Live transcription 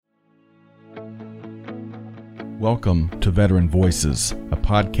Welcome to Veteran Voices, a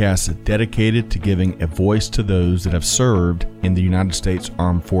podcast dedicated to giving a voice to those that have served in the United States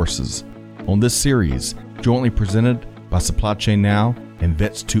Armed Forces. On this series, jointly presented by Supply Chain Now and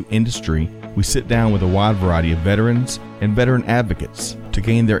Vets2 Industry, we sit down with a wide variety of veterans and veteran advocates to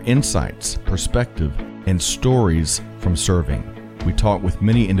gain their insights, perspective, and stories from serving. We talk with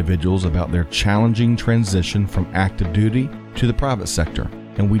many individuals about their challenging transition from active duty to the private sector,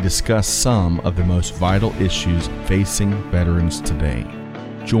 and we discuss some of the most vital issues facing veterans today.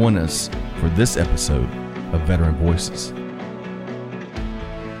 Join us for this episode of Veteran Voices.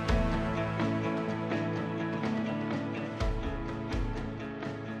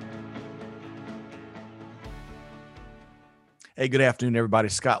 Hey, good afternoon, everybody.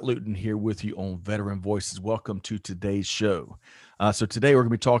 Scott Luton here with you on Veteran Voices. Welcome to today's show. So today we're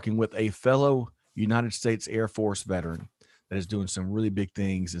going to be talking with a fellow United States Air Force veteran that is doing some really big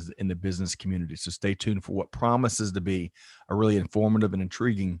things in the business community. So stay tuned for what promises to be a really informative and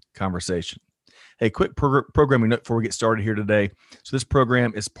intriguing conversation. Hey, quick programming note before we get started here today. So this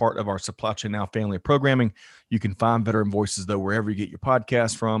program is part of our Supply Chain Now family of programming. You can find Veteran Voices, though, wherever you get your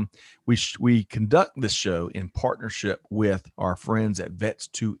podcast from. We conduct this show in partnership with our friends at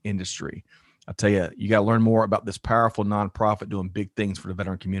Vets2 Industry. I'll tell you, you got to learn more about this powerful nonprofit doing big things for the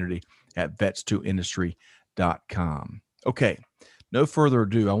veteran community at vets2industry.com. Okay, no further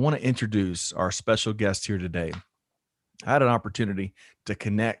ado, I want to introduce our special guest here today. I had an opportunity to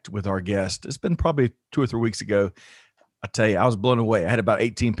connect with our guest. It's been probably 2 or 3 weeks ago. I tell you, I was blown away. I had about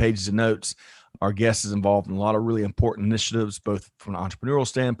 18 pages of notes. Our guest is involved in a lot of really important initiatives, both from an entrepreneurial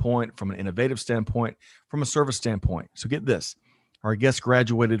standpoint, from an innovative standpoint, from a service standpoint. So get this. Our guest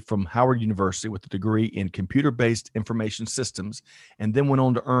graduated from Howard University with a degree in computer-based information systems, and then went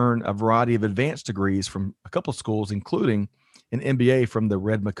on to earn a variety of advanced degrees from a couple of schools, including an MBA from the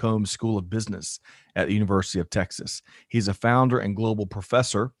Red McCombs School of Business at the University of Texas. He's a founder and global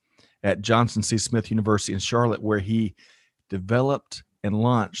professor at Johnson C. Smith University in Charlotte, where he developed and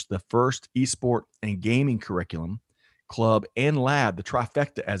launched the first eSport and gaming curriculum, club, and lab, the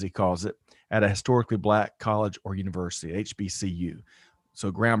trifecta as he calls it, at a historically Black college or university, HBCU.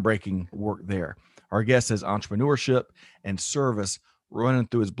 So groundbreaking work there. Our guest has entrepreneurship and service running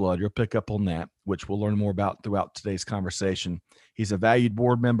through his blood. You'll pick up on that, which we'll learn more about throughout today's conversation. He's a valued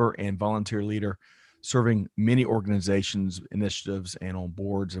board member and volunteer leader, serving many organizations, initiatives, and on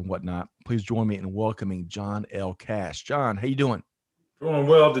boards and whatnot. Please join me in welcoming John L. Cash. John, how you doing? Doing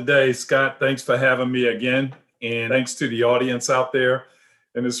well today, Scott. Thanks for having me again. And thanks to the audience out there.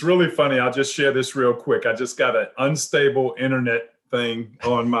 And it's really funny. I'll just share this real quick. I just got an unstable internet thing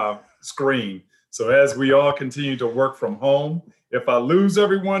on my screen. So as we all continue to work from home, if I lose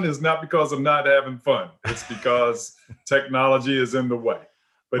everyone, it's not because I'm not having fun. It's because technology is in the way.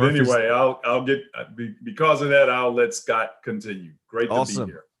 But anyway, I'll get, because of that, I'll let Scott continue. Great to be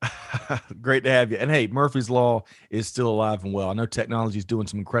here. Great to have you. And hey, Murphy's Law is still alive and well. I know technology is doing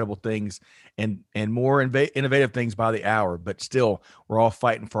some incredible things and more innovative things by the hour, but still, we're all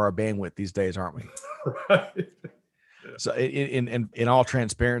fighting for our bandwidth these days, aren't we? Right. Yeah. So in all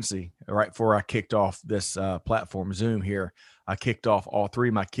transparency, right before I kicked off this platform, Zoom here, I kicked off all 3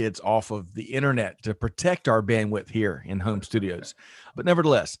 of my kids off of the internet to protect our bandwidth here in home studios. But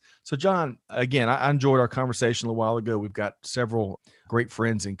nevertheless, so John, again, I enjoyed our conversation a little while ago. We've got several great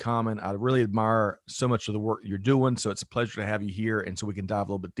friends in common. I really admire so much of the work you're doing. So it's a pleasure to have you here. And so we can dive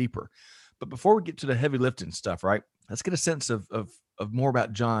a little bit deeper. But before we get to the heavy lifting stuff, right, let's get a sense of more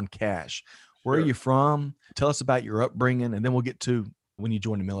about John Cash. Where are you from? Tell us about your upbringing, and then we'll get to when you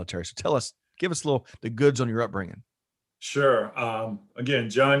joined the military. So give us the goods on your upbringing. Sure.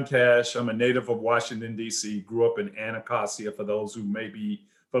 Again, John Cash. I'm a native of Washington, D.C., grew up in Anacostia, for those who may be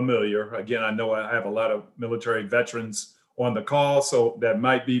familiar. Again, I know I have a lot of military veterans on the call, so that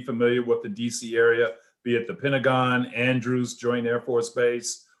might be familiar with the D.C. area, be it the Pentagon, Andrews Joint Air Force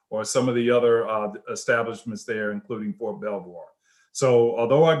Base, or some of the other establishments there, including Fort Belvoir. So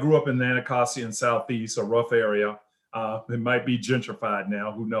although I grew up in Anacostia in Southeast, a rough area, it might be gentrified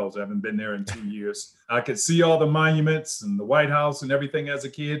now. Who knows? I haven't been there in 2 years. I could see all the monuments and the White House and everything as a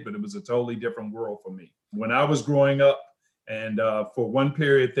kid, but it was a totally different world for me. When I was growing up, and for one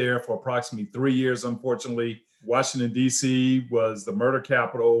period there, for approximately 3 years, unfortunately, Washington, D.C. was the murder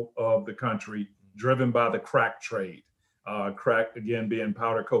capital of the country, driven by the crack trade. Crack, again, being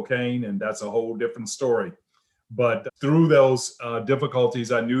powder cocaine, and that's a whole different story. But through those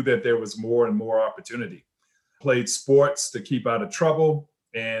difficulties, I knew that there was more and more opportunity. Played sports to keep out of trouble,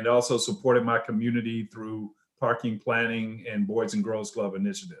 and also supported my community through parking planning and Boys and Girls Club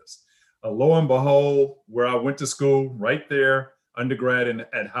initiatives. Lo and behold, where I went to school, right there, undergrad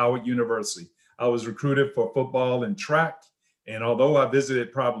at Howard University, I was recruited for football and track. And although I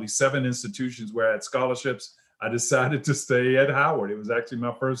visited probably 7 institutions where I had scholarships, I decided to stay at Howard. It was actually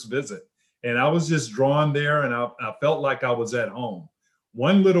my first visit. And I was just drawn there, and I felt like I was at home.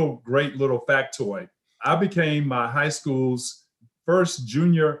 One great little factoid, I became my high school's first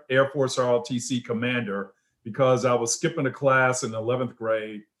junior Air Force ROTC commander because I was skipping a class in the 11th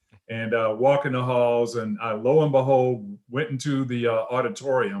grade and walking the halls. And I, lo and behold, went into the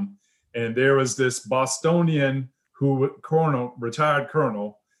auditorium, and there was this Bostonian retired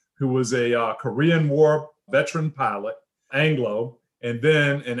colonel, who was a Korean War veteran pilot, Anglo, and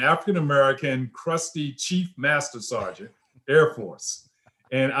then an African-American crusty Chief Master Sergeant, Air Force.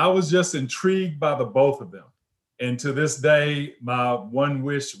 And I was just intrigued by the both of them. And to this day, my one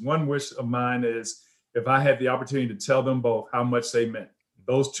wish of mine is if I had the opportunity to tell them both how much they meant.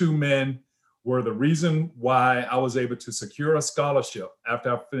 Those two men were the reason why I was able to secure a scholarship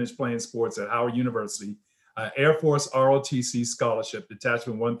after I finished playing sports at Howard University, Air Force ROTC scholarship,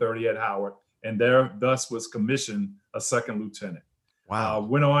 Detachment 130 at Howard, and thus was commissioned a second lieutenant. Wow.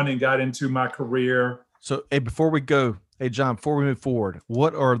 Went on and got into my career. So, hey, John, before we move forward,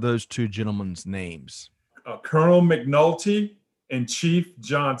 what are those two gentlemen's names? Colonel McNulty and Chief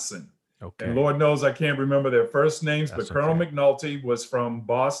Johnson. Okay. And Lord knows I can't remember their first names, but Colonel McNulty was from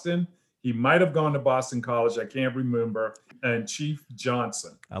Boston. He might have gone to Boston College. I can't remember. And Chief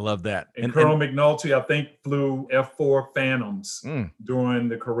Johnson. I love that. And Colonel McNulty, I think, flew F-4 Phantoms during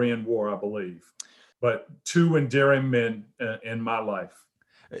the Korean War, I believe. But two endearing men in my life.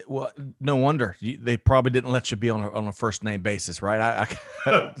 Well, no wonder they probably didn't let you be on a first name basis, right?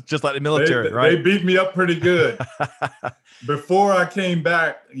 Just like the military, right? They beat me up pretty good. Before I came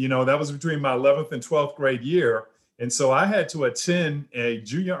back, that was between my 11th and 12th grade year. And so I had to attend a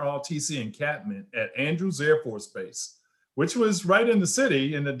junior ROTC encampment at Andrews Air Force Base, which was right in the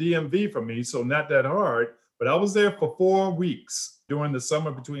city in the DMV for me, so not that hard. But I was there for 4 weeks during the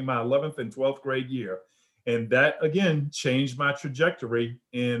summer between my 11th and 12th grade year. And that, again, changed my trajectory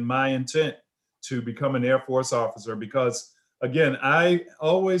in my intent to become an Air Force officer because, again, I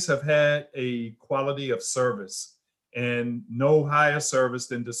always have had a quality of service, and no higher service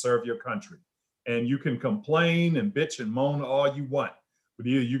than to serve your country. And you can complain and bitch and moan all you want, but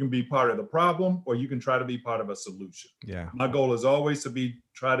either you can be part of the problem or you can try to be part of a solution. Yeah. My goal is always to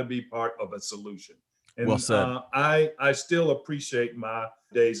try to be part of a solution. And well said. I still appreciate my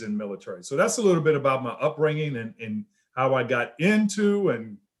days in military. So that's a little bit about my upbringing and how I got into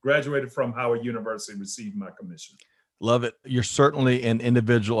and graduated from Howard University and received my commission. Love it. You're certainly an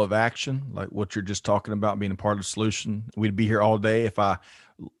individual of action, like what you're just talking about, being a part of the solution. We'd be here all day if I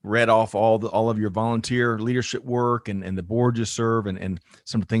read off all of your volunteer leadership work and the board you serve and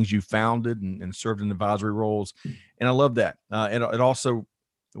some of the things you founded and served in advisory roles. And I love that. And it also,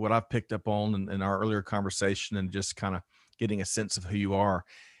 what I've picked up on in our earlier conversation and just kind of getting a sense of who you are,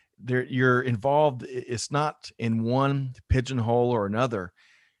 you're involved. It's not in one pigeonhole or another.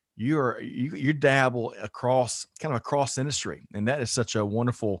 You dabble across industry, and that is such a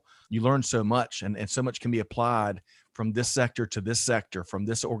wonderful. You learn so much, and so much can be applied from this sector to this sector, from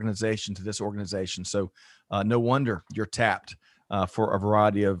this organization to this organization. So no wonder you're tapped for a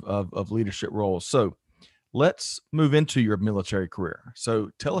variety of leadership roles. So let's move into your military career.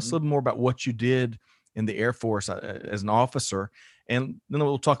 So tell us a little more about what you did in the Air Force as an officer, and then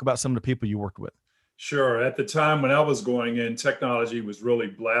we'll talk about some of the people you worked with. Sure. At the time when I was going in, technology was really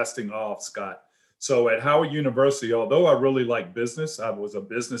blasting off, Scott. So at Howard University, although I really like business, I was a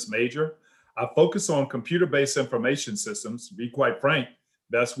business major. I focused on computer-based information systems. To be quite frank,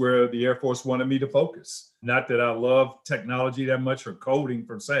 that's where the Air Force wanted me to focus. Not that I love technology that much or coding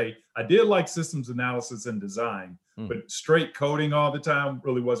per se. I did like systems analysis and design, but straight coding all the time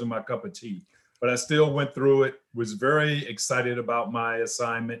really wasn't my cup of tea. But I still went through it, was very excited about my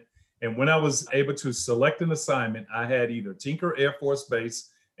assignment. And when I was able to select an assignment, I had either Tinker Air Force Base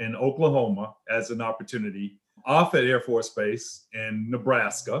in Oklahoma as an opportunity, Offutt Air Force Base in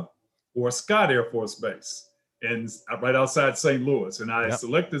Nebraska, or Scott Air Force Base and right outside St. Louis. And I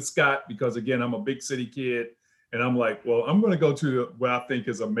selected Scott because, again, I'm a big city kid. And I'm like, well, I'm going to go to what I think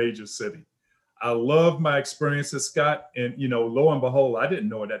is a major city. I love my experience at Scott. And, lo and behold, I didn't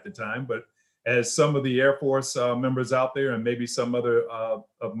know it at the time, but as some of the Air Force members out there and maybe some other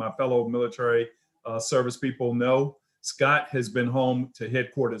of my fellow military service people know, Scott has been home to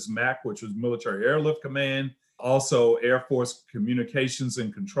Headquarters MAC, which was Military Airlift Command, also Air Force Communications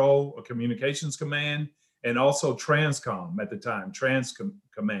and Control, or Communications Command, and also Transcom at the time,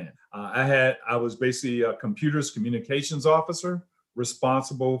 Command. I was basically a computers communications officer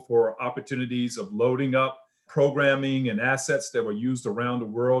responsible for opportunities of loading up programming and assets that were used around the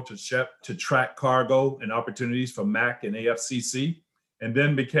world to track cargo and opportunities for MAC and AFCC, and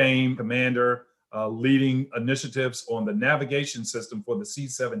then became commander leading initiatives on the navigation system for the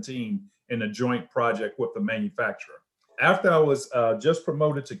C-17 in a joint project with the manufacturer. After I was just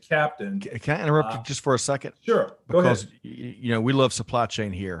promoted to captain. Can I interrupt you just for a second? Sure. Because, we love supply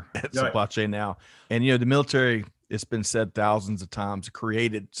chain here at Supply Chain Now. And, the military, it's been said thousands of times,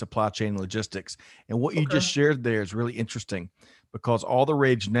 created supply chain logistics. And what you just shared there is really interesting, because all the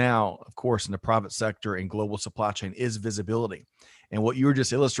rage now, of course, in the private sector and global supply chain is visibility. And what you were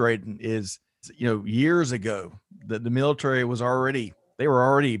just illustrating is, years ago, the military was already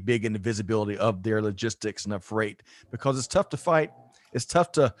big in the visibility of their logistics and of freight, because it's tough to fight. It's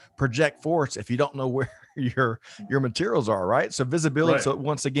tough to project force if you don't know where your materials are, right? So visibility. Right. So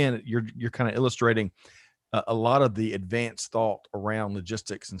once again, you're kind of illustrating a lot of the advanced thought around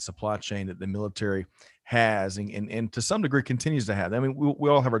logistics and supply chain that the military has, and to some degree continues to have. I mean, we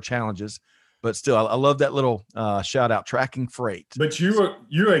all have our challenges, but still, I love that little shout out, tracking freight. But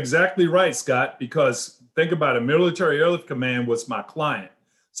you're exactly right, Scott, because think about it. Military Airlift Command was my client.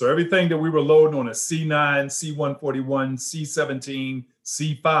 So everything that we were loading on a C9, C-141, C-17,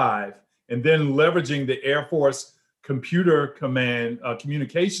 C-5, and then leveraging the Air Force Computer Command,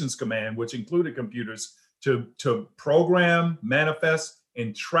 Communications Command, which included computers, to program, manifest,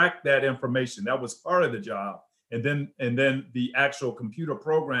 and track that information. That was part of the job. And then the actual computer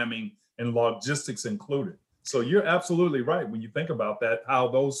programming and logistics included. So you're absolutely right when you think about that, how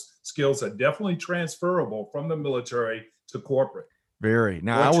those skills are definitely transferable from the military to corporate. Very.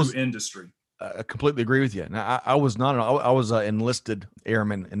 Now, to industry. I completely agree with you. Now, I was an enlisted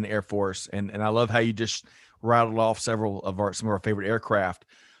airman in the Air Force, and I love how you just rattled off some of our favorite aircraft.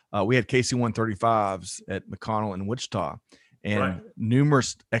 We had KC-135s at McConnell and Wichita, and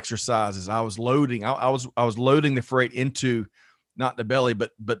numerous exercises. I was loading. I was loading the freight into not the belly,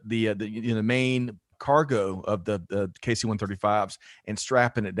 but the main cargo of the KC-135s and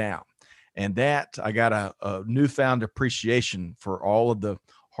strapping it down. And that I got a newfound appreciation for all of the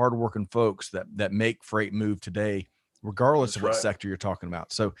hardworking folks that make freight move today, regardless of what sector you're talking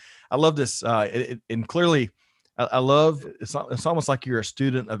about. So I love this, and clearly, I love it's almost like you're a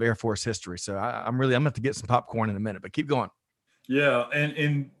student of Air Force history. So I'm going to have to get some popcorn in a minute, but keep going. Yeah,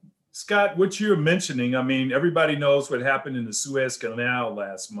 and Scott, what you're mentioning, I mean, everybody knows what happened in the Suez Canal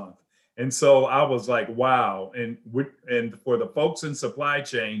last month. And so I was like, wow. And for the folks in supply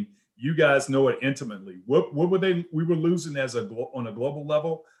chain, you guys know it intimately. What were we were losing on a global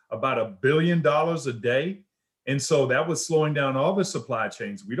level about $1 billion a day. And so that was slowing down all the supply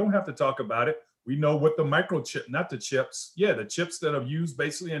chains. We don't have to talk about it. We know what the microchip, not the chips. Yeah, the chips that are used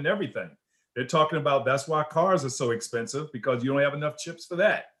basically in everything. They're talking about that's why cars are so expensive, because you don't have enough chips for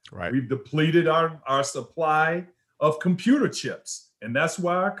that. Right. We've depleted our supply of computer chips, and that's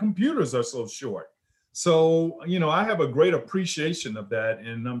why our computers are so short. So, I have a great appreciation of that,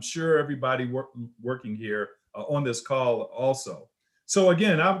 and I'm sure everybody working here on this call also. So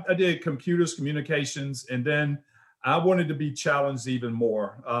again, I did computers, communications, and then I wanted to be challenged even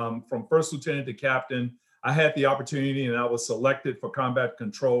more. From first lieutenant to captain, I had the opportunity, and I was selected for combat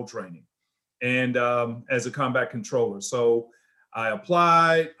control training, and as a combat controller. So I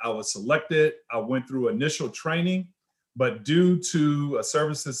applied, I was selected, I went through initial training, but due to a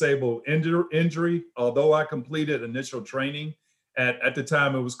service disabled injury, although I completed initial training, at the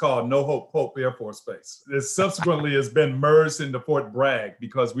time it was called No Hope Pope Air Force Base. It subsequently has been merged into Fort Bragg,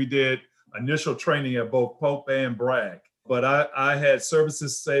 because we did initial training at both Pope and Bragg. But I had service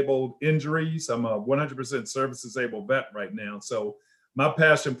disabled injuries. I'm a 100% service disabled vet right now. So my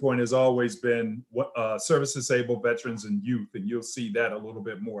passion point has always been service disabled veterans and youth, and you'll see that a little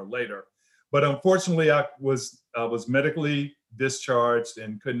bit more later. But unfortunately, I was medically discharged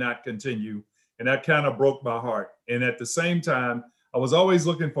and could not continue, and that kind of broke my heart. And at the same time, I was always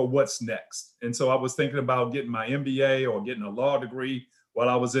looking for what's next. And so I was thinking about getting my MBA or getting a law degree while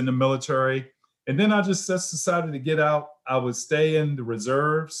I was in the military. And then I just decided to get out. I would stay in the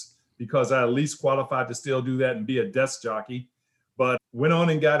reserves because I at least qualified to still do that and be a desk jockey. But went on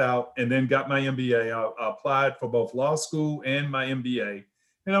and got out, and then got my MBA. I applied for both law school and my MBA.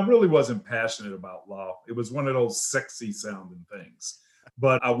 And I really wasn't passionate about law. It was one of those sexy sounding things.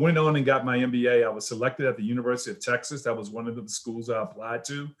 But I went on and got my MBA. I was selected at the University of Texas. That was one of the schools I applied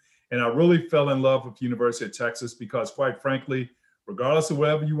to. And I really fell in love with University of Texas because, quite frankly, regardless of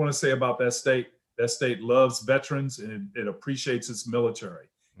whatever you want to say about that state loves veterans, and it appreciates its military.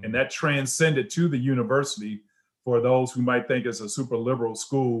 Mm-hmm. And that transcended to the university. For those who might think it's a super liberal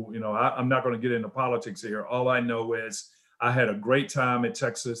school, I'm not going to get into politics here. All I know is I had a great time at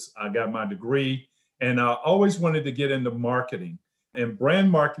Texas. I got my degree, And I always wanted to get into marketing. And brand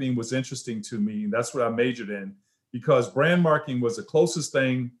marketing was interesting to me. And that's what I majored in, because brand marketing was the closest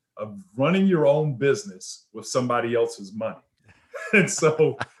thing of running your own business with somebody else's money. And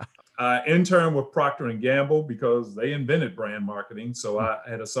so I interned with Procter and Gamble because they invented brand marketing. So I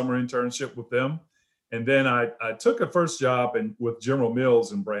had a summer internship with them. And then I took a first job with General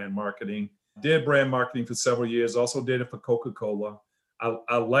Mills in brand marketing, did brand marketing for several years, also did it for Coca-Cola.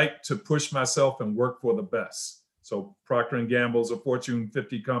 I like to push myself and work for the best. So Procter and Gamble is a Fortune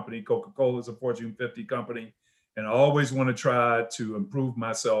 50 company. Coca-Cola is a Fortune 50 company. And I always want to try to improve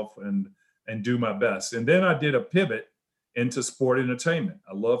myself and do my best. And then I did a pivot into sport entertainment.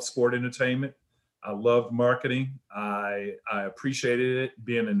 I love sport entertainment. I love marketing. I appreciated it,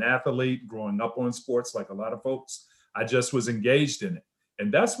 being an athlete, growing up on sports like a lot of folks. I just was engaged in it.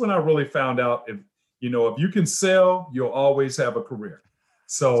 And that's when I really found out if you can sell, you'll always have a career.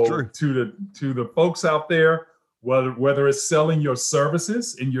 So to the folks out there, whether it's selling your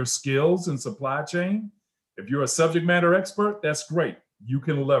services and your skills and supply chain, if you're a subject matter expert, that's great. You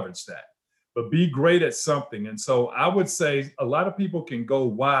can leverage that. But be great at something. And so I would say a lot of people can go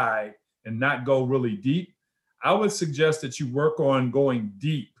wide and not go really deep. I would suggest that you work on going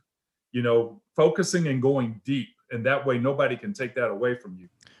deep, focusing and going deep. And that way nobody can take that away from you.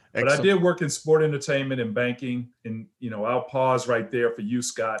 Excellent. But I did work in sport entertainment and banking. And, I'll pause right there for you,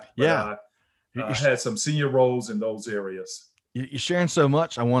 Scott. But I had some senior roles in those areas. You're sharing so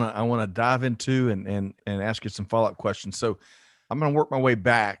much. I want to dive into and ask you some follow-up questions. So I'm going to work my way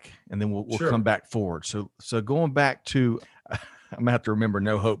back, and then we'll come back forward. So going back to, I'm going to have to remember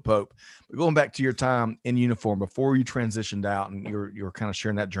No Hope Pope, but going back to your time in uniform before you transitioned out, and you're kind of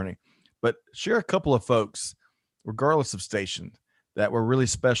sharing that journey. But share a couple of folks, regardless of station, that were really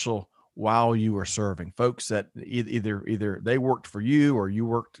special while you were serving. Folks that either they worked for you, or you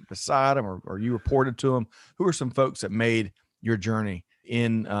worked beside them, or you reported to them. Who are some folks that made your journey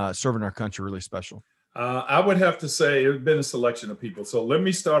in serving our country really special? I would have to say it's been a selection of people. So let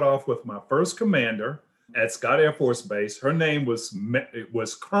me start off with my first commander at Scott Air Force Base. Her name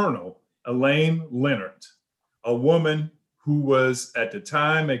was Colonel Elaine Leonard, a woman who was at the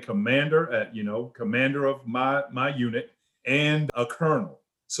time a commander commander of my unit and a colonel.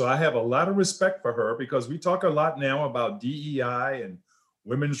 So I have a lot of respect for her, because we talk a lot now about DEI and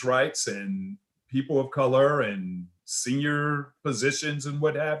women's rights and people of color and senior positions and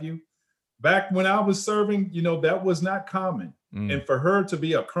what have you. Back when I was serving, that was not common. And for her to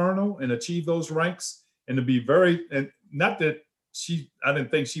be a colonel and achieve those ranks, and to be and not that I didn't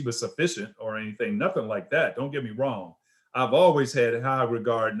think she was sufficient or anything, nothing like that. Don't get me wrong. I've always had high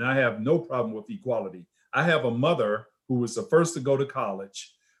regard, and I have no problem with equality. I have a mother who was the first to go to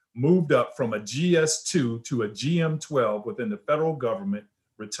college, moved up from a GS2 to a GM12 within the federal government,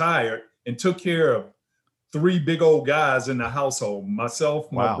 retired, and took care of 3 big old guys in the household.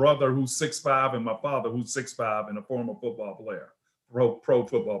 Myself, my brother who's 6'5", and my father who's 6'5", and a former football player, pro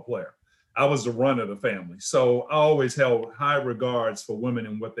football player. I was the run of the family. So I always held high regards for women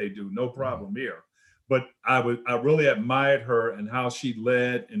and what they do. No problem here. But I really admired her and how she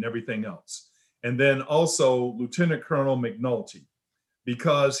led and everything else. And then also Lieutenant Colonel McNulty,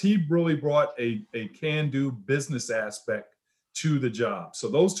 because he really brought a can-do business aspect to the job. So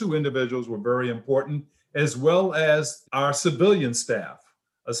those two individuals were very important, as well as our civilian staff,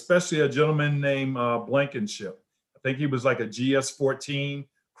 especially a gentleman named Blankenship. I think he was like a GS-14,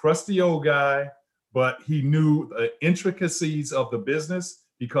 crusty old guy, but he knew the intricacies of the business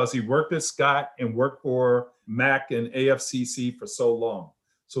because he worked at Scott and worked for MAC and AFCC for so long.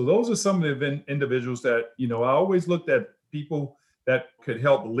 So those are some of the individuals that, I always looked at people that could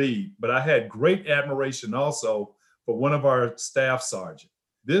help lead, but I had great admiration also for one of our staff sergeants.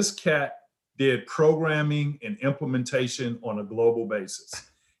 This cat did programming and implementation on a global basis.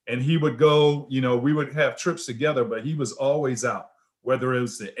 And he would go, we would have trips together, but he was always out, whether it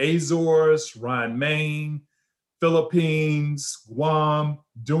was the Azores, Rhine-Main, Philippines, Guam,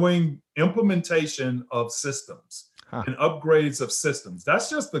 doing implementation of systems and upgrades of systems. That's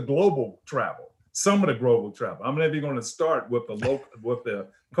just the global travel, some of the global travel. I'm not even going to start with the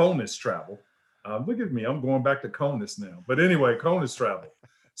CONUS travel. Look at me, I'm going back to CONUS now. But anyway, CONUS travel.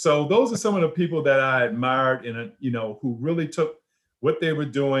 So those are some of the people that I admired and, who really took what they were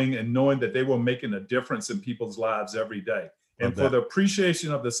doing and knowing that they were making a difference in people's lives every day. And for the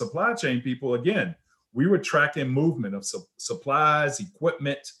appreciation of the supply chain people, again, we were tracking movement of supplies,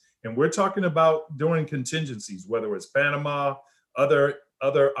 equipment, and we're talking about during contingencies, whether it's Panama, other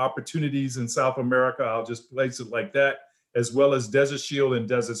opportunities in South America, I'll just place it like that, as well as Desert Shield and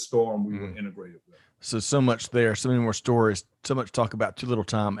Desert Storm we were integrated with. So much there, so many more stories, so much to talk about, too little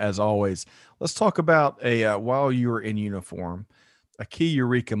time as always. Let's talk about while you were in uniform, a key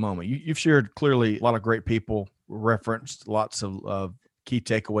eureka moment. You've shared clearly a lot of great people referenced, lots of key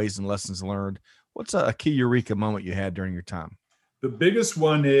takeaways and lessons learned. What's a key eureka moment you had during your time? The biggest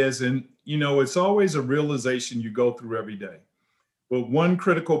one is, and it's always a realization you go through every day. But one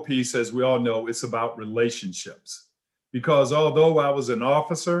critical piece, as we all know, it's about relationships. Because although I was an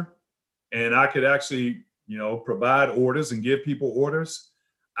officer and I could actually, provide orders and give people orders,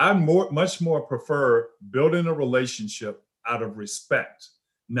 I much more prefer building a relationship out of respect,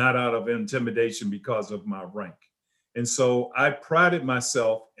 not out of intimidation because of my rank. And so I prided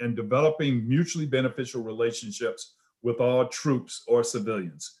myself in developing mutually beneficial relationships with all troops or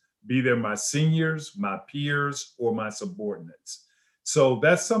civilians, be they my seniors, my peers, or my subordinates. So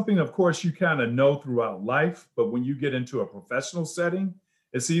that's something, of course, you kind of know throughout life, but when you get into a professional setting,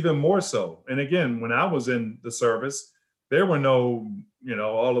 it's even more so. And again, when I was in the service, there were no,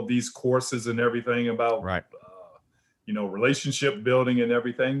 all of these courses and everything about, Right. Relationship building and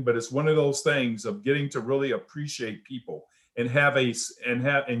everything. But it's one of those things of getting to really appreciate people and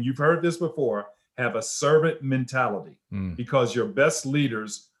and you've heard this before, have a servant mentality, because your best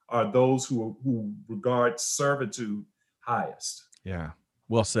leaders are those who regard servitude highest. Yeah.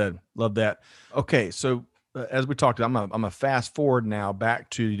 Well said. Love that. Okay. So as we talked, I'm a fast forward now back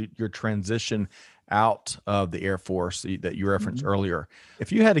to your transition out of the Air Force that you referenced earlier.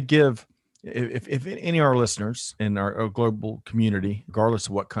 If you had to give, if any of our listeners in our global community, regardless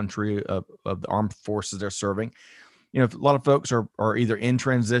of what country of the armed forces they're serving, a lot of folks are either in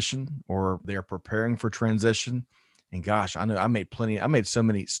transition or they're preparing for transition. And gosh, I know I made so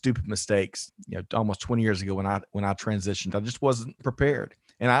many stupid mistakes, almost 20 years ago when I transitioned. I just wasn't prepared.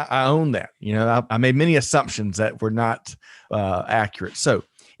 And I own that. I made many assumptions that were not accurate. So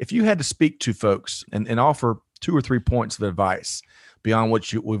if you had to speak to folks and offer 2 or 3 points of advice beyond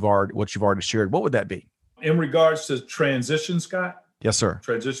what you've already shared, what would that be? In regards to transition, Scott? Yes, sir.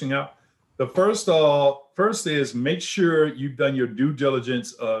 Transitioning out. The first is make sure you've done your due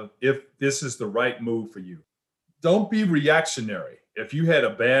diligence of if this is the right move for you. Don't be reactionary. If you had a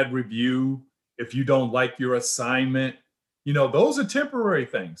bad review, if you don't like your assignment, those are temporary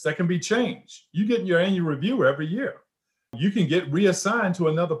things that can be changed. You get your annual review every year. You can get reassigned to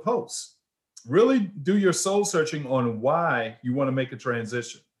another post. Really do your soul searching on why you want to make a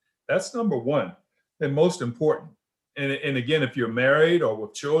transition. That's number one and most important. And again, if you're married or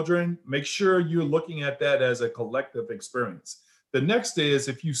with children, make sure you're looking at that as a collective experience. The next is,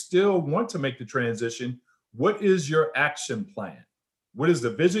 if you still want to make the transition, what is your action plan? What is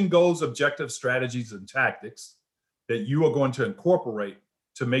the vision, goals, objectives, strategies, and tactics that you are going to incorporate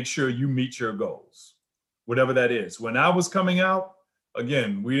to make sure you meet your goals, whatever that is? When I was coming out,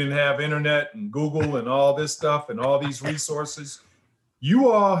 again, we didn't have internet and Google and all this stuff and all these resources.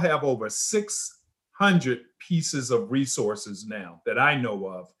 You all have over 600 pieces of resources now that I know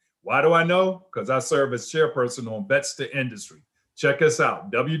of. Why do I know? Because I serve as chairperson on Vets to Industry. Check us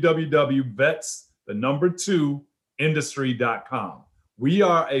out, www.vets2industry.com. We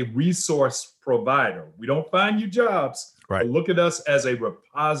are a resource provider. We don't find you jobs, Right. But look at us as a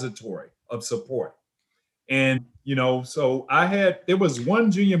repository of support. And, so there was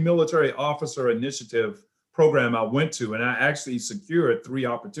one junior military officer initiative program I went to, and I actually secured 3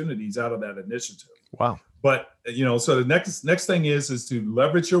 opportunities out of that initiative. Wow. But, so the next thing is to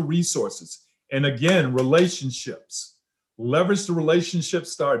leverage your resources. And again, relationships. Leverage the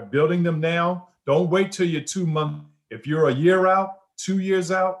relationships, start building them now. Don't wait till you're 2 months. If you're a year out, 2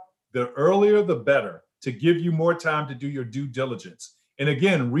 years out, the earlier, the better, to give you more time to do your due diligence. And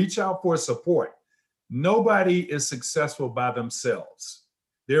again, reach out for support. Nobody is successful by themselves.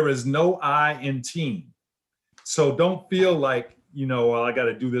 There is no I in team. So don't feel like, well, I got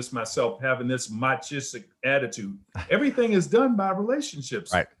to do this myself, having this machistic attitude. Everything is done by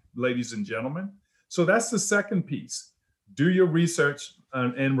relationships, right, ladies and gentlemen. So that's the second piece. Do your research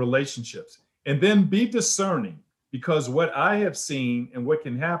and relationships, and then be discerning, because what I have seen and what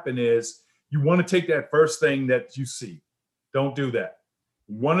can happen is you want to take that first thing that you see. Don't do that.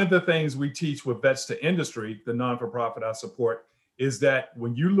 One of the things we teach with Vets to Industry, the non-for-profit I support, is that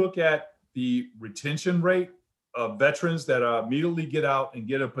when you look at the retention rate of veterans that immediately get out and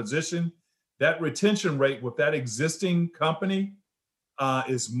get a position, that retention rate with that existing company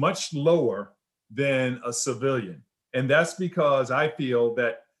is much lower than a civilian. And that's because I feel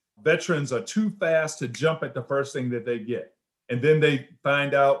that veterans are too fast to jump at the first thing that they get. And then they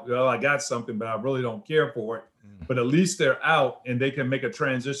find out, well, I got something, but I really don't care for it. But at least they're out and they can make a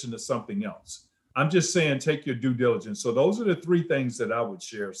transition to something else. I'm just saying, take your due diligence. So those are the 3 things that I would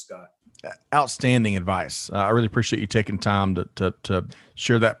share, Scott. Outstanding advice. I really appreciate you taking time to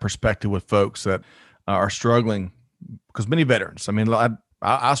share that perspective with folks that are struggling, because many veterans, I mean,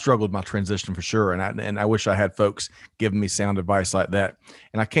 I struggled with my transition for sure. And I wish I had folks giving me sound advice like that.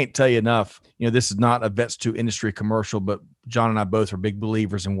 And I can't tell you enough, this is not a Vets to Industry commercial, but John and I both are big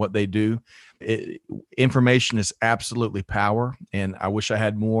believers in what they do. Information is absolutely power. And I wish I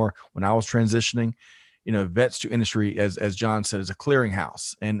had more when I was transitioning. Vets to Industry, as John said, is a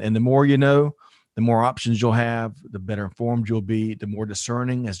clearinghouse. And the more you know, the more options you'll have, the better informed you'll be, the more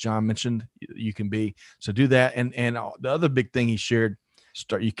discerning, as John mentioned, you can be. So do that. And the other big thing he shared,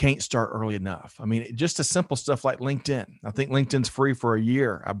 you can't start early enough. I mean, just a simple stuff like LinkedIn. I think LinkedIn's free for a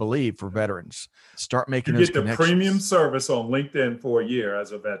year, I believe, for veterans. Start making those connections. You get the premium service on LinkedIn for a year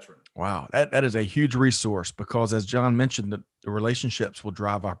as a veteran. Wow, that is a huge resource, because as John mentioned, the relationships will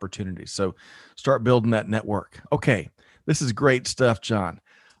drive opportunities. So start building that network. Okay, this is great stuff, John.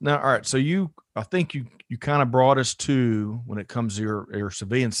 Now, all right, so I think you kind of brought us to, when it comes to your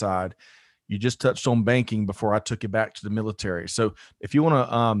civilian side, you just touched on banking before I took you back to the military. So if you want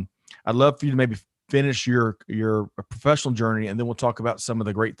to, I'd love for you to maybe finish your professional journey, and then we'll talk about some of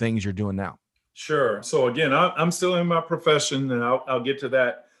the great things you're doing now. Sure. So again, I'm still in my profession, and I'll get to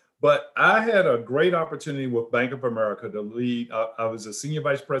that. But I had a great opportunity with Bank of America to lead. I was a senior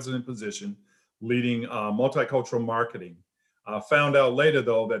vice president position leading multicultural marketing. I found out later,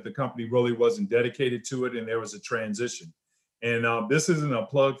 though, that the company really wasn't dedicated to it, and there was a transition. And this isn't a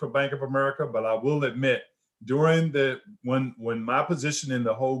plug for Bank of America, but I will admit, during when my position in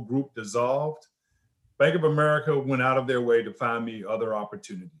the whole group dissolved, Bank of America went out of their way to find me other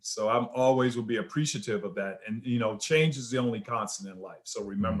opportunities. So I'm always will be appreciative of that. And change is the only constant in life. So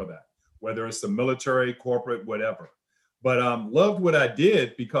remember that, whether it's the military, corporate, whatever. But loved what I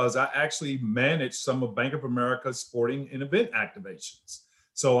did, because I actually managed some of Bank of America's sporting and event activations.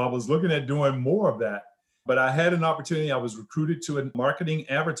 So I was looking at doing more of that. But I had an opportunity. I was recruited to a marketing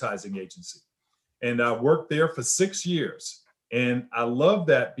advertising agency, and I worked there for 6 years. And I love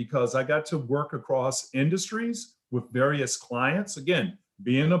that because I got to work across industries with various clients. Again,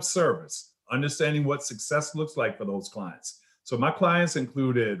 being of service, understanding what success looks like for those clients. So my clients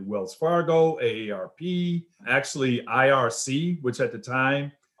included Wells Fargo, AARP, actually IRC, which at the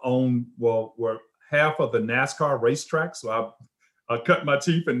time were half of the NASCAR racetrack. So I cut my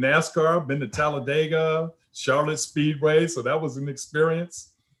teeth in NASCAR, been to Talladega, Charlotte Speedway. So that was an experience.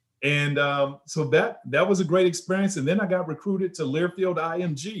 And so that was a great experience. And then I got recruited to Learfield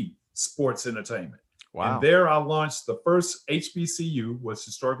IMG Sports Entertainment. Wow. And there I launched the first HBCU, was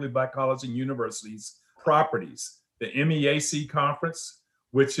Historically Black Colleges and Universities Properties, the MEAC conference,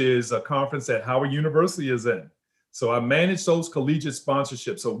 which is a conference that Howard University is in. So I managed those collegiate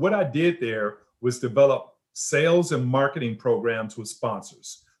sponsorships. So what I did there was develop sales and marketing programs with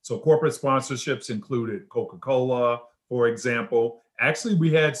sponsors. So corporate sponsorships included Coca-Cola, for example. Actually,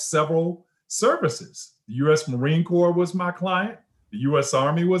 we had several services. The U.S. Marine Corps was my client. The U.S.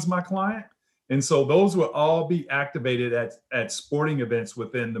 Army was my client. And so those would all be activated at sporting events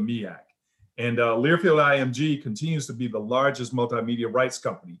within the MEAC. And Learfield IMG continues to be the largest multimedia rights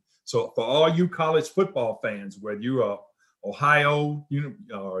company. So for all you college football fans, whether you're Ohio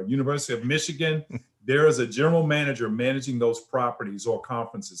or University of Michigan, there is a general manager managing those properties or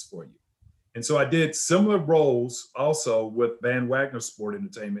conferences for you. And so I did similar roles also with Van Wagner Sport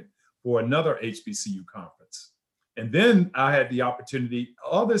Entertainment for another HBCU conference. And then I had the opportunity,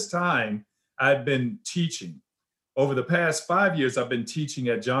 all this time I've been teaching. Over the past 5 years, I've been teaching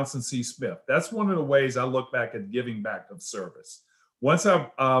at Johnson C. Smith. That's one of the ways I look back at giving back of service. Once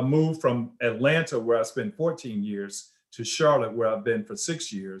I moved from Atlanta, where I spent 14 years, to Charlotte, where I've been for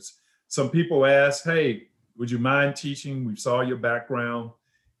 6 years, some people asked, hey, would you mind teaching? We saw your background.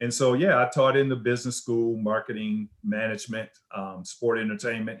 And so, I taught in the business school, marketing, management, sport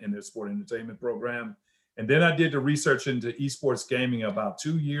entertainment in their sport entertainment program. And then I did the research into esports gaming about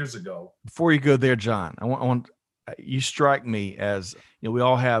 2 years ago. Before you go there, John, I want you strike me as, we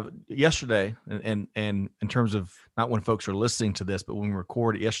all have yesterday, and in terms of not when folks are listening to this, but when we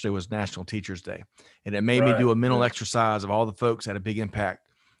record it, yesterday was National Teachers Day. And it made me do a mental exercise of all the folks that had a big impact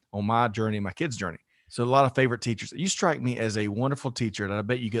on my journey, my kids' journey. So a lot of favorite teachers. You strike me as a wonderful teacher, and I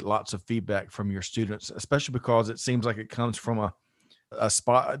bet you get lots of feedback from your students, especially because it seems like it comes from a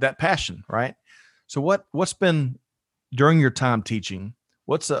spot, that passion, right? So what's been during your time teaching?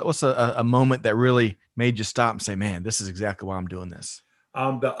 What's a moment that really made you stop and say, man, this is exactly why I'm doing this?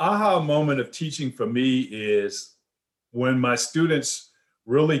 The aha moment of teaching for me is when my students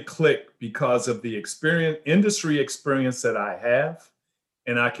really click because of the industry experience that I have,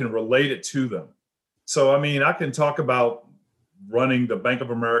 and I can relate it to them. So, I mean, I can talk about running the Bank of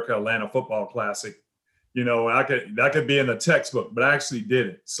America Atlanta Football Classic. You know, that could be in the textbook, but I actually did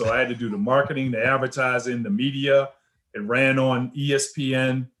it. So I had to do the marketing, the advertising, the media. It ran on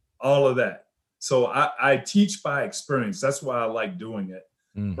ESPN, all of that. So I teach by experience. That's why I like doing it.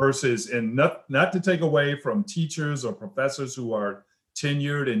 Versus, and not to take away from teachers or professors who are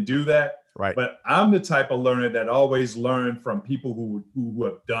tenured and do that. Right. But I'm the type of learner that always learn from people who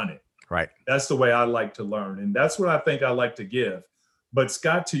have done it. Right. That's the way I like to learn. And that's what I think I like to give. But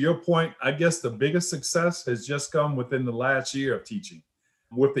Scott, to your point, I guess the biggest success has just come within the last year of teaching.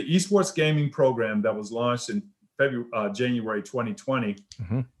 With the esports gaming program that was launched in January 2020,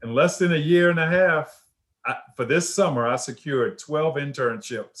 in less than a year and a half, for this summer, I secured 12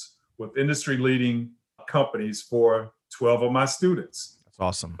 internships with industry-leading companies for 12 of my students. That's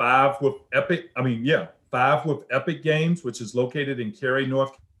awesome. 5 with Epic Games, which is located in Cary,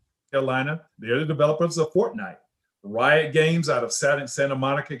 North Carolina. They're the developers of Fortnite. Riot Games out of Santa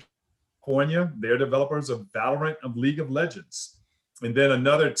Monica, California. They're developers of Valorant, of League of Legends. And then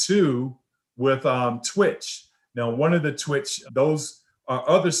another 2 with Twitch. Now, one of the Twitch, those are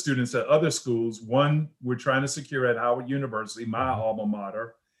other students at other schools. One we're trying to secure at Howard University, my alma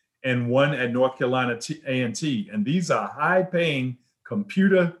mater, and one at North Carolina A&T. And these are high-paying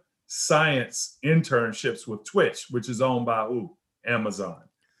computer science internships with Twitch, which is owned by who? Amazon.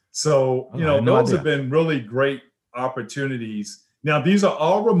 So, those have been really great opportunities. Now, these are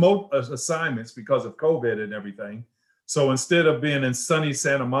all remote assignments because of COVID and everything. So instead of being in sunny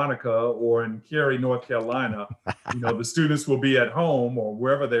Santa Monica or in Cary, North Carolina, the students will be at home or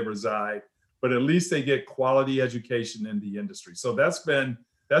wherever they reside, but at least they get quality education in the industry. So that's been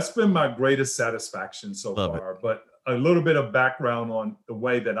my greatest satisfaction so far. But a little bit of background on the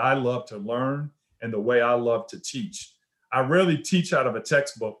way that I love to learn and the way I love to teach. I rarely teach out of a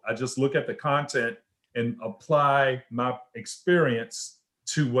textbook. I just look at the content and apply my experience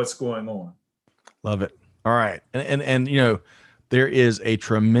to what's going on. Love it. All right. And there is a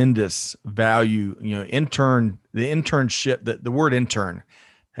tremendous value, the internship, the word intern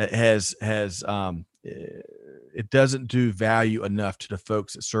has it doesn't do value enough to the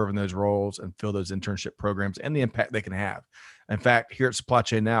folks that serve in those roles and fill those internship programs and the impact they can have. In fact, here at Supply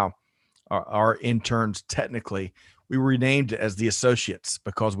Chain Now, our interns, technically, we renamed it as the associates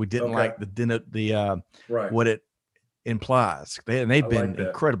because we didn't like the what it implies. They've been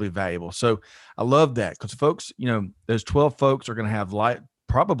incredibly valuable. So I love that because folks, those 12 folks are going to have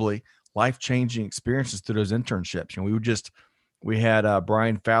probably life-changing experiences through those internships. We had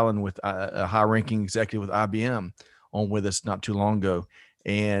Brian Fallon with a high-ranking executive with IBM on with us not too long ago.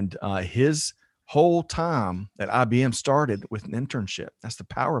 And his whole time at IBM started with an internship. That's the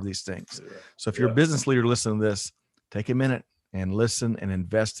power of these things. So if you're a business leader listening to this, take a minute and listen and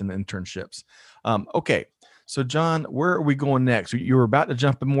invest in internships. Okay. So John, where are we going next? You were about to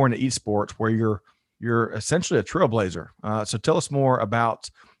jump in more into esports where you're essentially a trailblazer. So tell us more about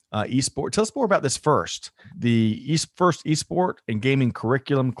esports. Tell us more about this first, the first esport and gaming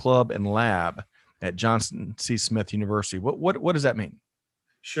curriculum club and lab at Johnson C. Smith University. What does that mean?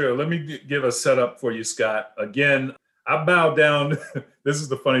 Sure. Let me give a setup for you, Scott. Again, I bow down. This is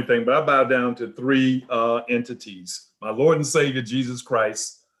the funny thing, but I bow down to 3 entities: my Lord and Savior, Jesus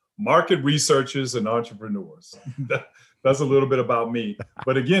Christ, market researchers, and entrepreneurs. That's a little bit about me.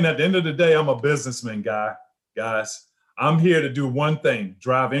 But again, at the end of the day, I'm a businessman, guys. I'm here to do one thing: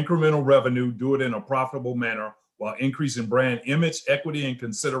 drive incremental revenue, do it in a profitable manner while increasing brand image, equity, and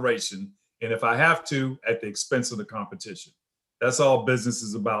consideration. And if I have to, at the expense of the competition. That's all business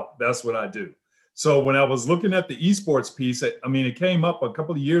is about. That's what I do. So when I was looking at the esports piece, it came up a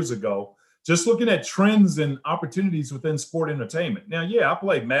couple of years ago, just looking at trends and opportunities within sport entertainment. Now, I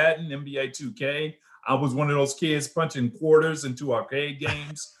played Madden, NBA 2K. I was one of those kids punching quarters into arcade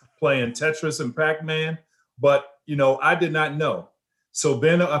games, playing Tetris and Pac-Man. But, I did not know. So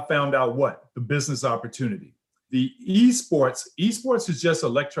then I found out the business opportunity. The esports is just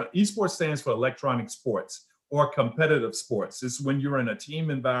esports stands for electronic sports or competitive sports. It's when you're in a team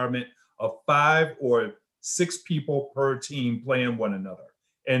environment of 5 or 6 people per team playing one another.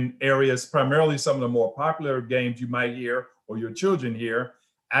 In areas, primarily some of the more popular games you might hear or your children hear: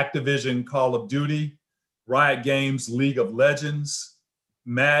 Activision, Call of Duty, Riot Games, League of Legends,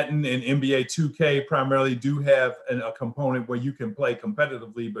 Madden, and NBA 2K primarily do have a component where you can play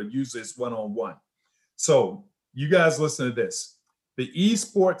competitively, but usually it's one-on-one. So you guys listen to this. The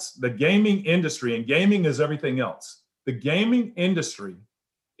esports, the gaming industry, and gaming is everything else. The gaming industry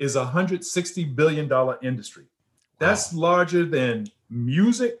is a $160 billion industry. That's larger than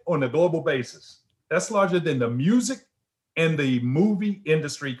music on a global basis. That's larger than the music and the movie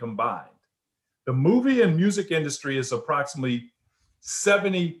industry combined. The movie and music industry is approximately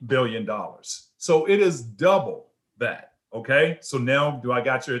 $70 billion. So it is double that. Okay. So now do I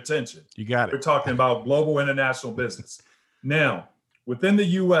got your attention? You got it. We're talking about global international business. Now, within the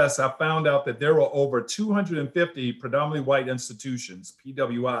US, I found out that there were over 250 predominantly white institutions,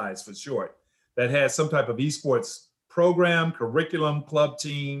 PWIs for short, that had some type of esports program, curriculum, club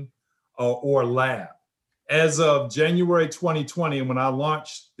team, or lab. As of January 2020, when I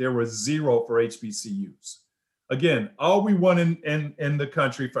launched, there were 0 for HBCUs. Again, all we want in the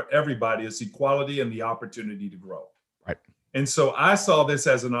country for everybody is equality and the opportunity to grow. Right. And so I saw this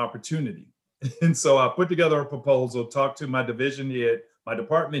as an opportunity. And so I put together a proposal, talked to my division head, my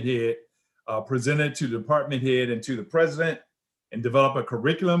department head, presented to the department head and to the president, and developed a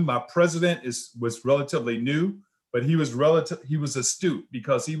curriculum. My president was relatively new, but he was astute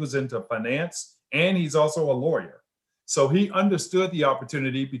because he was into finance and he's also a lawyer. So he understood the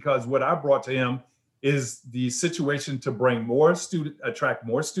opportunity, because what I brought to him is the situation to bring attract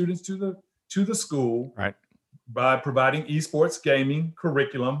more students to the school, right, by providing esports, gaming,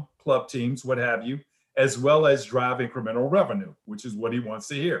 curriculum, club teams, what have you, as well as drive incremental revenue, which is what he wants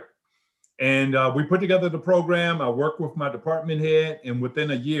to hear. And we put together the program. I worked with my department head, and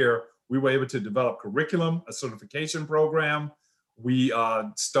within a year, we were able to develop curriculum, a certification program. We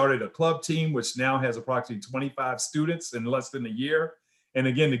started a club team, which now has approximately 25 students in less than a year. And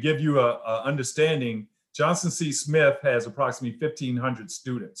again, to give you a understanding, Johnson C. Smith has approximately 1,500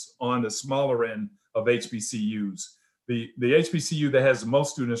 students on the smaller end of HBCUs. The HBCU that has the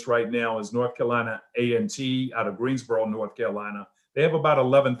most students right now is North Carolina A&T out of Greensboro, North Carolina. They have about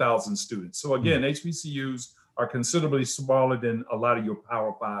 11,000 students. So again, HBCUs are considerably smaller than a lot of your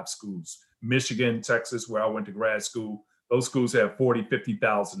Power 5 schools. Michigan, Texas, where I went to grad school, those schools have 40,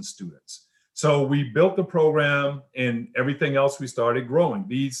 50,000 students. So we built the program, and everything else we started growing.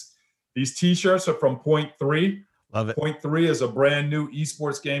 These t-shirts are from Point 3. Love it. Point 3 is a brand new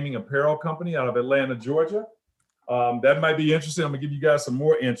esports gaming apparel company out of Atlanta, Georgia. That might be interesting. I'm gonna give you guys some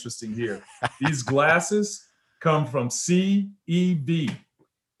more interesting here. These glasses come from CEV.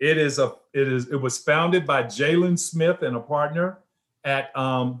 It was founded by Jalen Smith and a partner at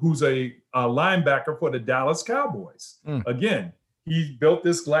who's a linebacker for the Dallas Cowboys. Again, he built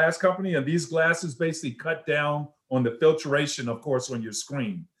this glass company, and these glasses basically cut down on the filtration, of course, on your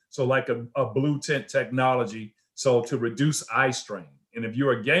screen. So like a blue tint technology, so to reduce eye strain. And if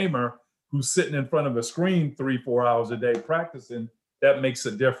you're a gamer who's sitting in front of a screen 3-4 hours a day practicing, that makes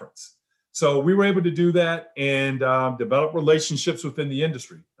a difference. So we were able to do that and develop relationships within the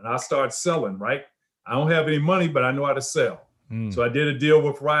industry. And I started selling, right? I don't have any money, but I know how to sell. So I did a deal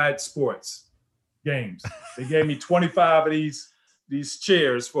with Riot Sports Games. They gave me 25 of these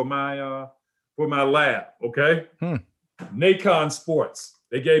chairs for my lab, okay? Nacon Sports,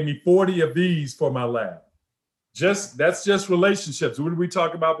 they gave me 40 of these for my lab. That's just relationships. What did we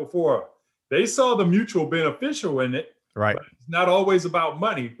talk about before? They saw the mutual beneficial in it. Right. It's not always about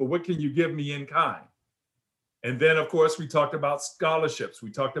money, but what can you give me in kind? And then, of course, we talked about scholarships.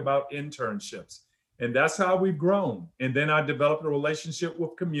 We talked about internships. And that's how we've grown. And then I developed a relationship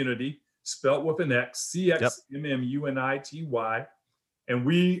with Community, spelt with an X, CXMMUNITY. And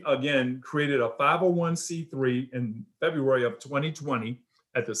we, again, created a 501c3 in February of 2020.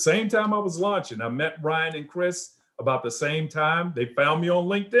 At the same time I was launching, I met Brian and Chris about the same time. They found me on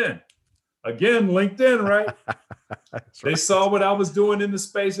LinkedIn. Again, LinkedIn, right? They saw what I was doing in the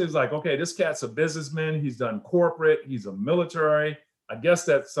space. It was like, okay, this cat's a businessman. He's done corporate. He's a military. I guess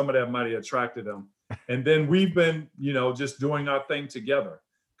that some of that might have attracted them. And then we've been, just doing our thing together.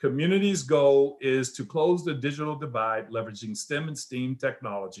 Community's goal is to close the digital divide, leveraging STEM and STEAM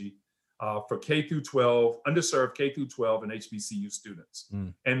technology for K through 12, underserved K through 12 and HBCU students,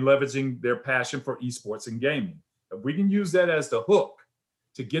 and leveraging their passion for esports and gaming. If we can use that as the hook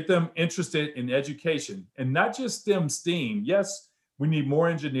to get them interested in education, and not just STEM, STEAM. Yes, we need more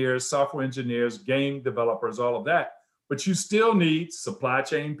engineers, software engineers, game developers, all of that, but you still need supply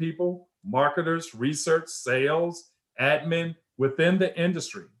chain people, marketers, research, sales, admin within the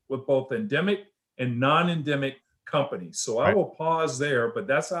industry with both endemic and non-endemic companies. So I will pause there, but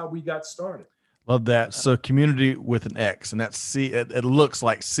that's how we got started. Love that. So Community with an X, and that's it looks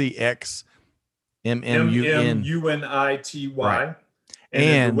like CXMMUNITY. Right.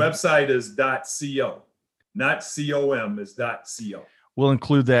 And the website is .co, not .com, is .co. We'll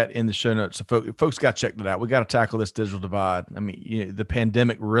include that in the show notes. So folks got to check that out. We got to tackle this digital divide. I mean, the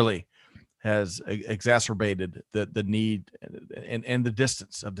pandemic really has exacerbated the need and the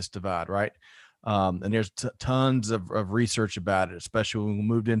distance of this divide, right? And there's tons of research about it, especially when we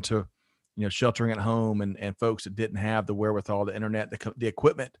moved into, sheltering at home and folks that didn't have the wherewithal, the internet, the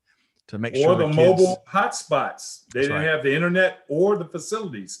equipment to make or sure the kids. mobile hotspots. They That's didn't right. have the internet or the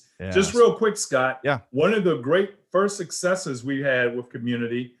facilities. Yeah. Just real quick, Scott. Yeah. One of the great first successes we had with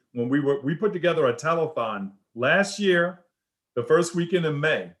community when we put together a telethon last year, the first weekend in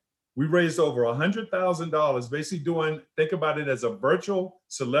May. We raised over $100,000, basically think about it as a virtual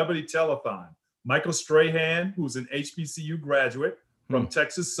celebrity telethon. Michael Strahan, who's an HBCU graduate from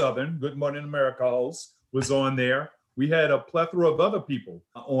Texas Southern, Good Morning America host, was on there. We had a plethora of other people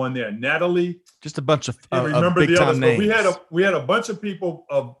on there. Natalie, just a bunch of remember big the time others, names. but we had a bunch of people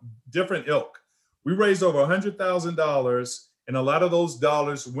of different ilk. We raised over $100,000, and a lot of those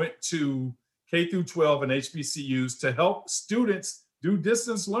dollars went to K through 12 and HBCUs to help students do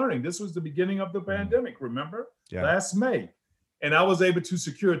distance learning. This was the beginning of the pandemic, remember? Yeah. Last May. And I was able to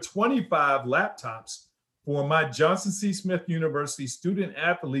secure 25 laptops for my Johnson C. Smith University student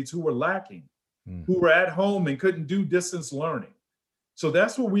athletes who were lacking, who were at home and couldn't do distance learning. So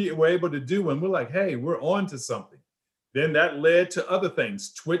that's what we were able to do. And we're like, hey, we're on to something. Then that led to other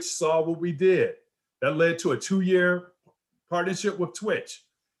things. Twitch saw what we did. That led to a 2-year partnership with Twitch.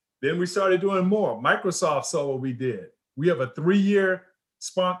 Then we started doing more. Microsoft saw what we did. We have a 3-year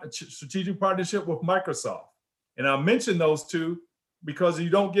strategic partnership with Microsoft. And I mention those two because you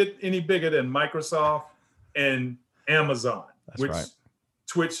don't get any bigger than Microsoft and Amazon, which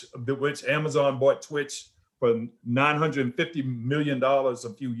Amazon bought Twitch for $950 million a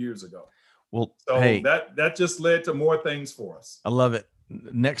few years ago. Well, so hey, that just led to more things for us. I love it.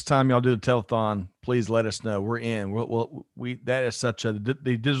 Next time y'all do a telethon, please let us know. We're in. We that is such the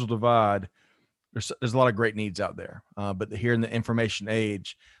digital divide. There's a lot of great needs out there, but here in the information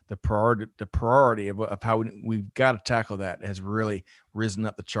age, the priority of how we've got to tackle that has really risen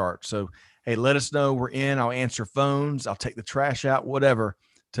up the chart. So, hey, let us know. We're in. I'll answer phones. I'll take the trash out, whatever,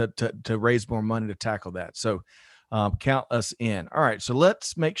 to raise more money to tackle that. So, count us in. All right. So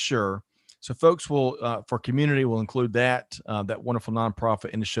let's make sure. So folks will, for community, will include that wonderful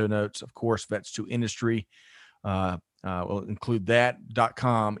nonprofit in the show notes. Of course, Vets to Industry will include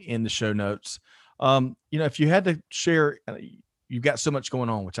that.com in the show notes. If you had to share, you've got so much going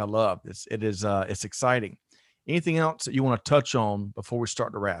on, which I love. It's exciting. Anything else that you want to touch on before we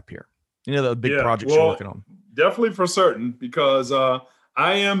start to wrap here? The big projects you're working on. Definitely for certain, because I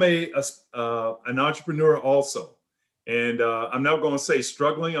am an entrepreneur also. And I'm not going to say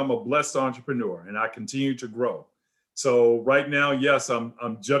struggling. I'm a blessed entrepreneur, and I continue to grow. So right now, yes, I'm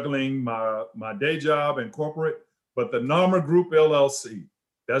juggling my day job and corporate, but the NARMER Group LLC,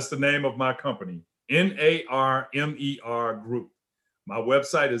 that's the name of my company, NARMER Group. My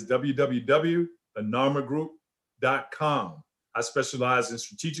website is www.thenarmergroup.com. I specialize in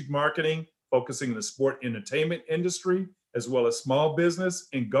strategic marketing, focusing in the sport entertainment industry, as well as small business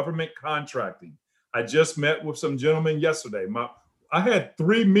and government contracting. I just met with some gentlemen yesterday. I had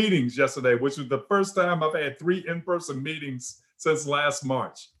 3 meetings yesterday, which was the first time I've had 3 in-person meetings since last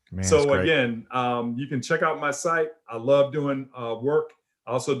March. Man, so again, you can check out my site. I love doing work.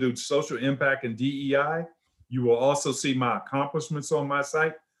 I also do social impact and DEI. You will also see my accomplishments on my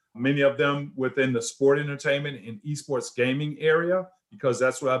site, many of them within the sport entertainment and esports gaming area, because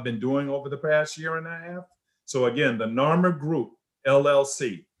that's what I've been doing over the past year and a half. So again, the NARMER Group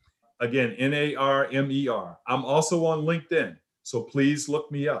LLC. Again, NARMER. I'm also on LinkedIn, so please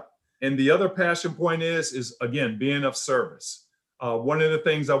look me up. And the other passion point is again, being of service. One of the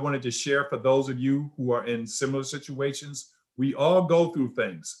things I wanted to share for those of you who are in similar situations, we all go through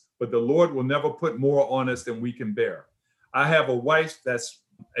things, but the Lord will never put more on us than we can bear. I have a wife that's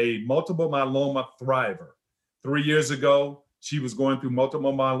a multiple myeloma thriver. 3 years ago, she was going through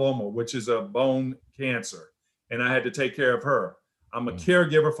multiple myeloma, which is a bone cancer, and I had to take care of her. I'm a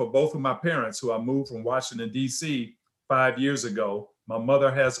caregiver for both of my parents, who I moved from Washington, D.C. 5 years ago. My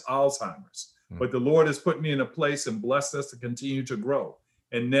mother has Alzheimer's, but the Lord has put me in a place and blessed us to continue to grow.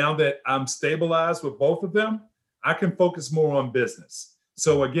 And now that I'm stabilized with both of them, I can focus more on business.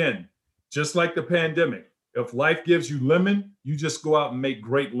 So again, just like the pandemic, if life gives you lemon, you just go out and make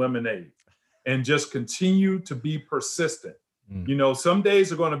great lemonade and just continue to be persistent. Some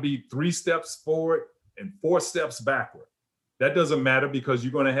days are going to be 3 steps forward and 4 steps backward. That doesn't matter, because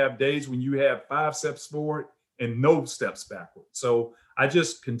you're going to have days when you have 5 steps forward and no steps backward. So I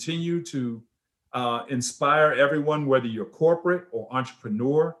just continue to inspire everyone, whether you're corporate or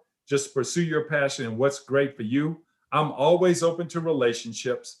entrepreneur, just pursue your passion and what's great for you. I'm always open to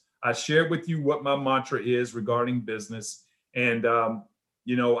relationships. I share with you what my mantra is regarding business. And,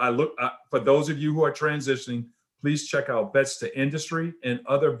 I look for those of you who are transitioning, please check out Vets to Industry and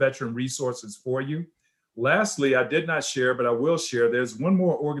other veteran resources for you. Lastly, I did not share, but I will share. There's one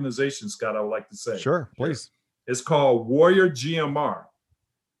more organization, Scott, I would like to say. Sure, please. It's called Warrior GMR.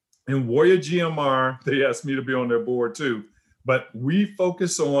 And Warrior GMR, they asked me to be on their board too, but we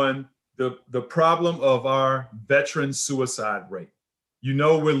focus on the problem of our veteran suicide rate. You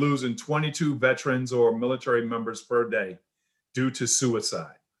know, we're losing 22 veterans or military members per day due to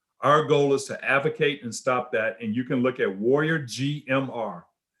suicide. Our goal is to advocate and stop that. And you can look at Warrior GMR,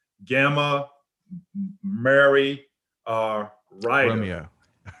 Gamma, Mary, Ryder,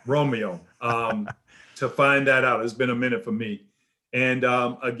 Romeo, to find that out. It's been a minute for me. And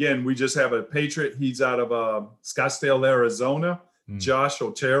again, we just have a patriot. He's out of Scottsdale, Arizona, Josh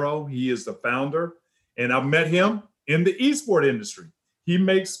Otero. He is the founder. And I've met him in the esports industry. He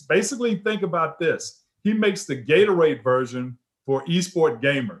makes, basically, think about this. He makes the Gatorade version for esports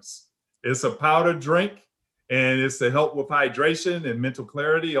gamers. It's a powdered drink, and it's to help with hydration and mental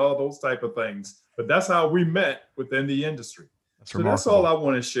clarity, all those type of things. But that's how we met within the industry. That's all I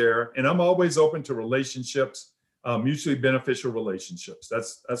want to share. And I'm always open to relationships, mutually beneficial relationships.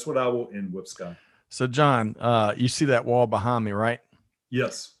 That's what I will end with, Scott. So, John, you see that wall behind me, right?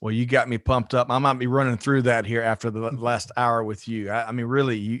 Yes. Well, you got me pumped up. I might be running through that here after the last hour with you. I mean,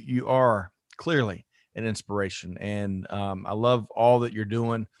 really, you are clearly an inspiration. And I love all that you're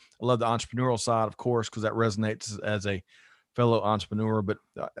doing. I love the entrepreneurial side, of course, because that resonates as a fellow entrepreneur. But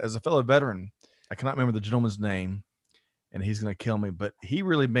as a fellow veteran, I cannot remember the gentleman's name, and he's going to kill me. But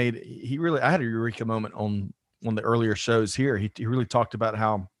I had a eureka moment on one of the earlier shows here. He really talked about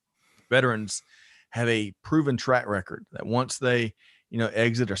how veterans have a proven track record that once they,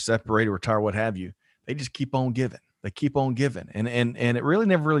 exit or separate or retire, what have you, they just keep on giving. They keep on giving. And it really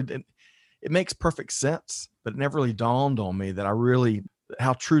never really did. It makes perfect sense, but it never really dawned on me that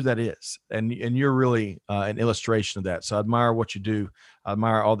how true that is. And you're really an illustration of that. So I admire what you do. I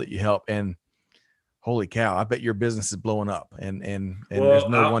admire all that you help. And holy cow, I bet your business is blowing up. And there's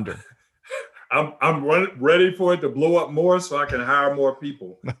no wonder. I'm ready for it to blow up more so I can hire more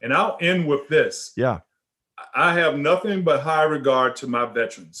people. And I'll end with this. Yeah. I have nothing but high regard to my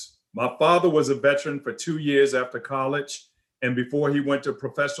veterans. My father was a veteran for 2 years after college. And before he went to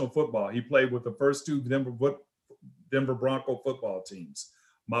professional football, he played with the first two Denver Bronco football teams.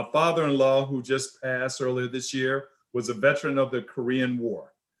 My father-in-law, who just passed earlier this year, was a veteran of the Korean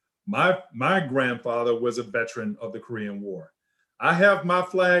War. My grandfather was a veteran of the Korean War. I have my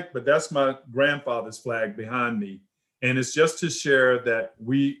flag, but that's my grandfather's flag behind me. And it's just to share that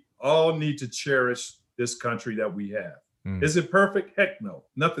we all need to cherish this country that we have. Is it perfect? Heck no,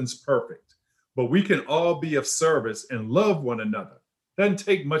 nothing's perfect. But we can all be of service and love one another. Doesn't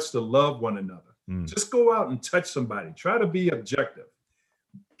take much to love one another. Just go out and touch somebody. Try to be objective.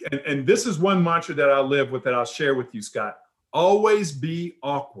 And this is one mantra that I live with that I'll share with you, Scott. Always be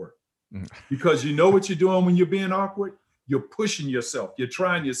awkward. Because you know what you're doing when you're being awkward? You're pushing yourself. You're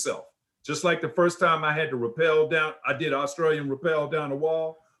trying yourself. Just like the first time I had to rappel down, I did Australian rappel down the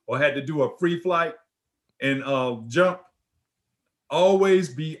wall, or had to do a free flight and jump. Always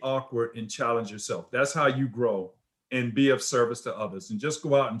be awkward and challenge yourself. That's how you grow and be of service to others. And just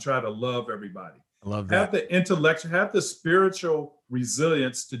go out and try to love everybody. I love that. Have the intellectual, have the spiritual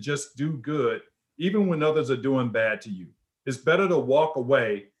resilience to just do good, even when others are doing bad to you. It's better to walk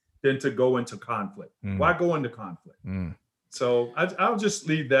away than to go into conflict. Why go into conflict? So I'll just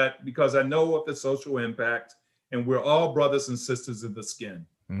leave that because I know of the social impact, and we're all brothers and sisters of the skin.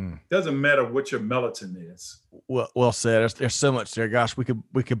 Doesn't matter what your melatonin is. Well said. There's so much there. Gosh, we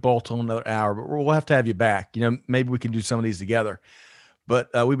could bolt on another hour, but we'll have to have you back. Maybe we can do some of these together. But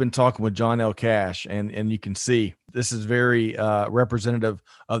we've been talking with John L. Cash, and you can see this is very representative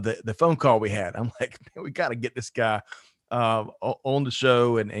of the phone call we had. I'm like, man, we got to get this guy on the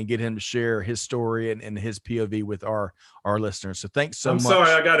show and get him to share his story and his POV with our listeners. So thanks so much. I'm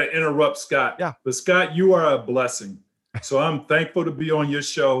sorry, I got to interrupt, Scott. Yeah. But Scott, you are a blessing. So I'm thankful to be on your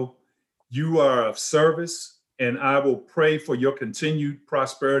show. You are of service, and I will pray for your continued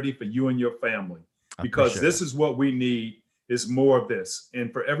prosperity for you and your family, because this is what we need, is more of this.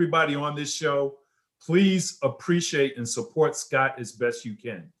 And for everybody on this show, please appreciate and support Scott as best you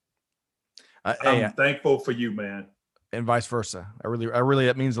can. I'm thankful for you, man. And vice versa. I really,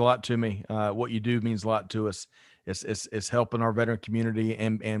 that means a lot to me. What you do means a lot to us. It's helping our veteran community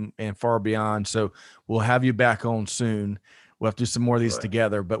and far beyond. So we'll have you back on soon. We'll have to do some more of these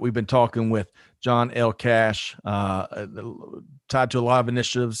together, but we've been talking with John L. Cash, tied to a lot of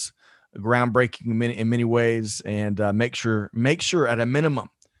initiatives, groundbreaking in many ways, and make sure at a minimum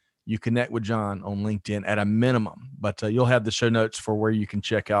you connect with John on LinkedIn at a minimum, but you'll have the show notes for where you can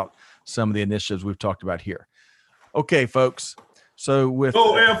check out some of the initiatives we've talked about here. Okay, folks. So with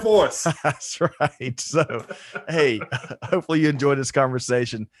Go Air Force. that's right. So, hey, hopefully you enjoyed this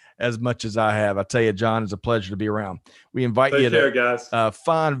conversation as much as I have. I tell you, John, it's a pleasure to be around. We invite you Take care, to guys.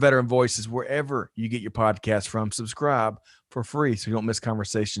 find Veteran Voices wherever you get your podcast from. Subscribe for free so you don't miss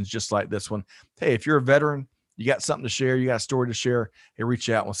conversations just like this one. Hey, if you're a veteran, you got something to share, you got a story to share, hey, reach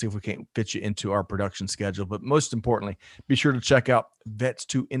out. We'll see if we can't fit you into our production schedule. But most importantly, be sure to check out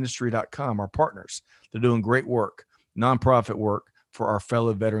vets2industry.com, our partners. They're doing great work, nonprofit work for our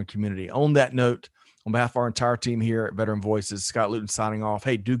fellow veteran community. On that note, on behalf of our entire team here at Veteran Voices, Scott Luton signing off.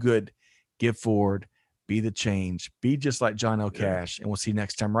 Hey, do good, give forward, be the change, be just like John L. Cash. And we'll see you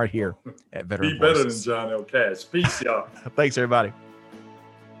next time right here at Veteran Be better than Voices. John L. Cash. Peace, y'all. Thanks, everybody.